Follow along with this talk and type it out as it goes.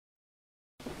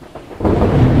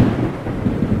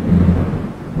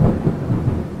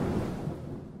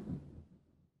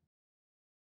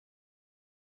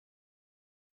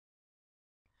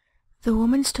The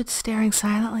woman stood staring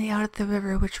silently out at the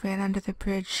river which ran under the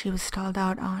bridge she was stalled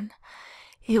out on.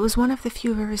 It was one of the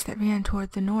few rivers that ran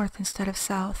toward the north instead of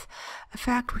south, a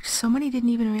fact which so many didn't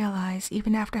even realize,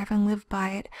 even after having lived by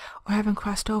it or having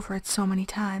crossed over it so many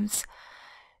times.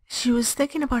 She was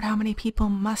thinking about how many people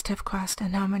must have crossed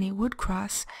and how many would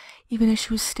cross, even as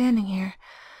she was standing here.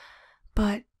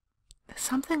 But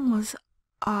something was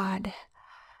odd.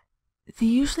 The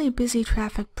usually busy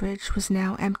traffic bridge was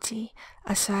now empty,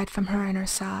 aside from her and her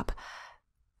Saab.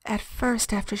 At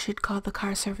first, after she'd called the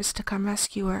car service to come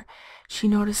rescue her, she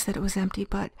noticed that it was empty,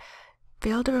 but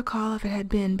failed to recall if it had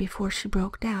been before she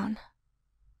broke down.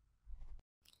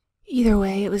 Either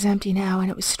way, it was empty now, and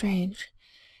it was strange.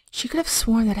 She could have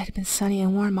sworn that it had been sunny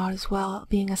and warm out as well,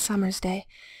 being a summer's day,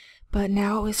 but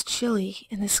now it was chilly,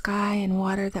 and the sky and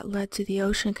water that led to the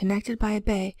ocean connected by a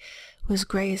bay was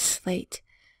gray as slate.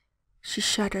 She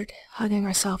shuddered, hugging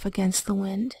herself against the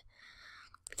wind.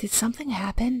 Did something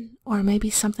happen? Or maybe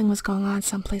something was going on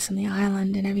someplace on the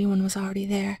island and everyone was already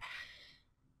there.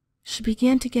 She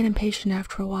began to get impatient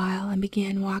after a while and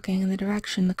began walking in the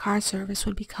direction the car service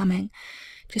would be coming,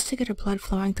 just to get her blood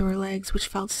flowing through her legs, which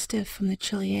felt stiff from the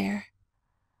chilly air.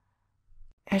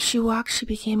 As she walked, she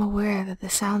became aware that the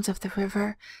sounds of the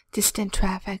river, distant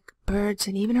traffic, birds,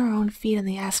 and even her own feet on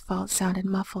the asphalt sounded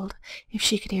muffled, if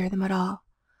she could hear them at all.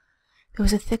 There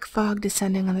was a thick fog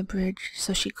descending on the bridge,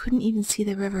 so she couldn't even see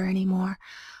the river anymore.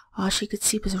 All she could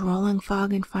see was rolling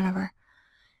fog in front of her.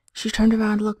 She turned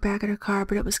around to look back at her car,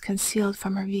 but it was concealed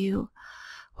from her view.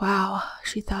 Wow,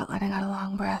 she thought, letting out a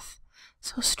long breath.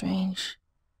 So strange.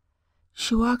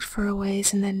 She walked for a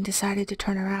ways and then decided to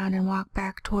turn around and walk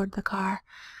back toward the car,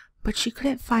 but she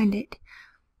couldn't find it.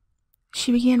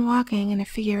 She began walking in a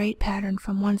figure-8 pattern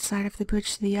from one side of the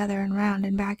bridge to the other and round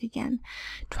and back again,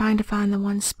 trying to find the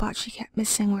one spot she kept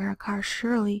missing where her car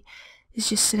surely is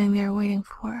just sitting there waiting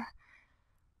for her.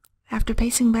 After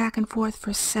pacing back and forth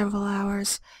for several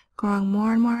hours, growing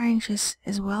more and more anxious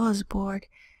as well as bored,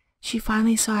 she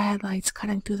finally saw headlights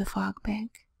cutting through the fog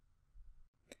bank.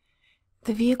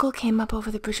 The vehicle came up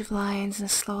over the Bridge of Lions and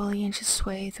slowly inched its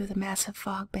way through the massive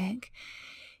fog bank.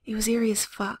 It was eerie as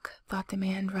fuck, thought the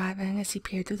man driving as he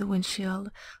peered through the windshield,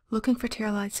 looking for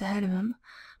taillights ahead of him,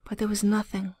 but there was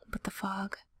nothing but the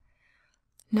fog.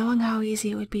 Knowing how easy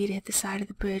it would be to hit the side of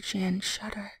the bridge and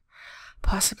shudder,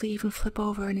 possibly even flip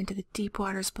over and into the deep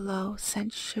waters below,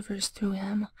 sent shivers through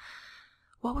him.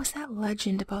 What was that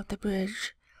legend about the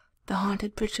bridge? The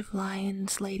haunted Bridge of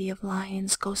Lions, Lady of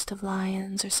Lions, Ghost of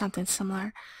Lions, or something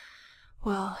similar.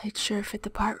 Well, it sure fit the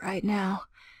part right now.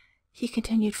 He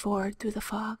continued forward through the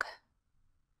fog.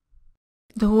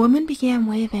 The woman began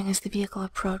waving as the vehicle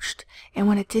approached, and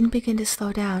when it didn't begin to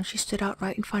slow down, she stood out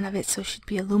right in front of it so she'd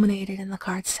be illuminated in the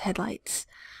car's headlights.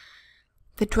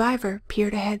 The driver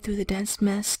peered ahead through the dense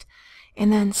mist,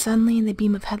 and then suddenly in the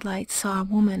beam of headlights saw a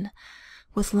woman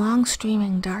with long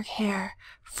streaming dark hair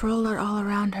furled all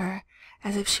around her,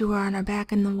 as if she were on her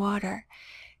back in the water,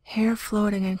 hair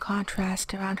floating in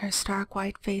contrast around her stark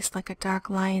white face like a dark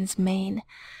lion's mane.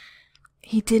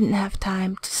 He didn't have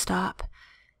time to stop,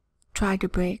 tried to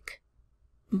brake,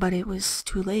 but it was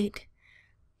too late.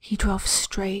 He drove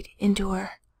straight into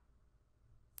her.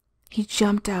 He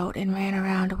jumped out and ran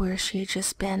around to where she had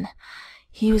just been.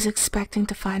 He was expecting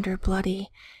to find her bloody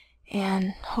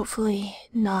and hopefully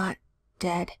not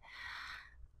dead,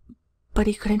 but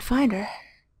he couldn't find her.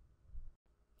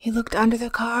 He looked under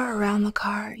the car, around the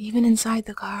car, even inside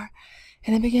the car,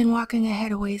 and then began walking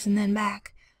ahead a ways and then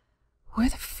back. Where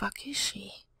the fuck is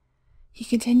she? He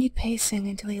continued pacing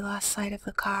until he lost sight of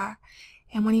the car,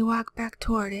 and when he walked back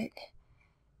toward it,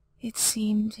 it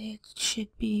seemed it should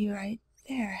be right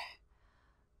there.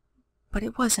 But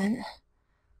it wasn't.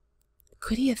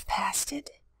 Could he have passed it?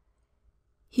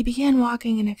 He began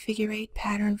walking in a figure-8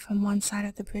 pattern from one side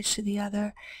of the bridge to the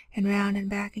other, and round and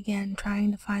back again,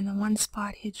 trying to find the one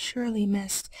spot he'd surely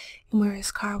missed and where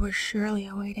his car was surely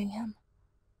awaiting him.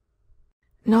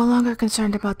 No longer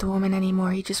concerned about the woman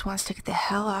anymore, he just wants to get the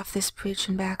hell off this bridge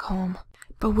and back home.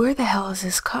 But where the hell is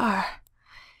his car?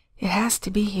 It has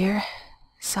to be here,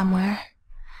 somewhere.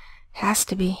 Has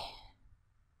to be.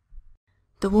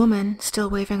 The woman, still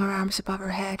waving her arms above her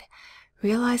head,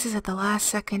 realizes at the last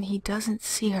second he doesn't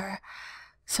see her,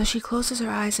 so she closes her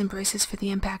eyes and braces for the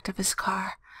impact of his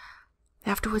car.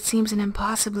 After what seems an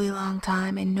impossibly long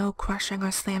time, and no crushing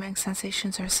or slamming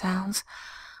sensations or sounds,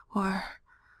 or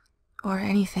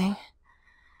anything,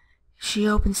 she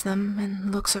opens them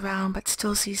and looks around but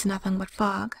still sees nothing but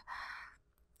fog.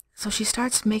 So she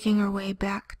starts making her way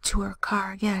back to her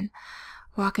car again,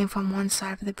 walking from one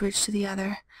side of the bridge to the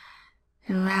other,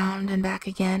 and round and back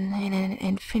again in an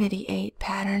Infinity 8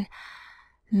 pattern,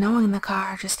 Knowing the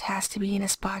car just has to be in a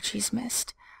spot she's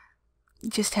missed.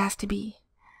 It just has to be.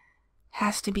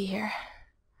 Has to be here.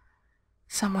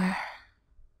 Somewhere.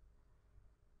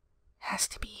 Has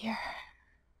to be here.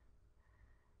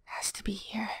 Has to be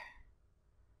here.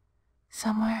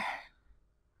 Somewhere.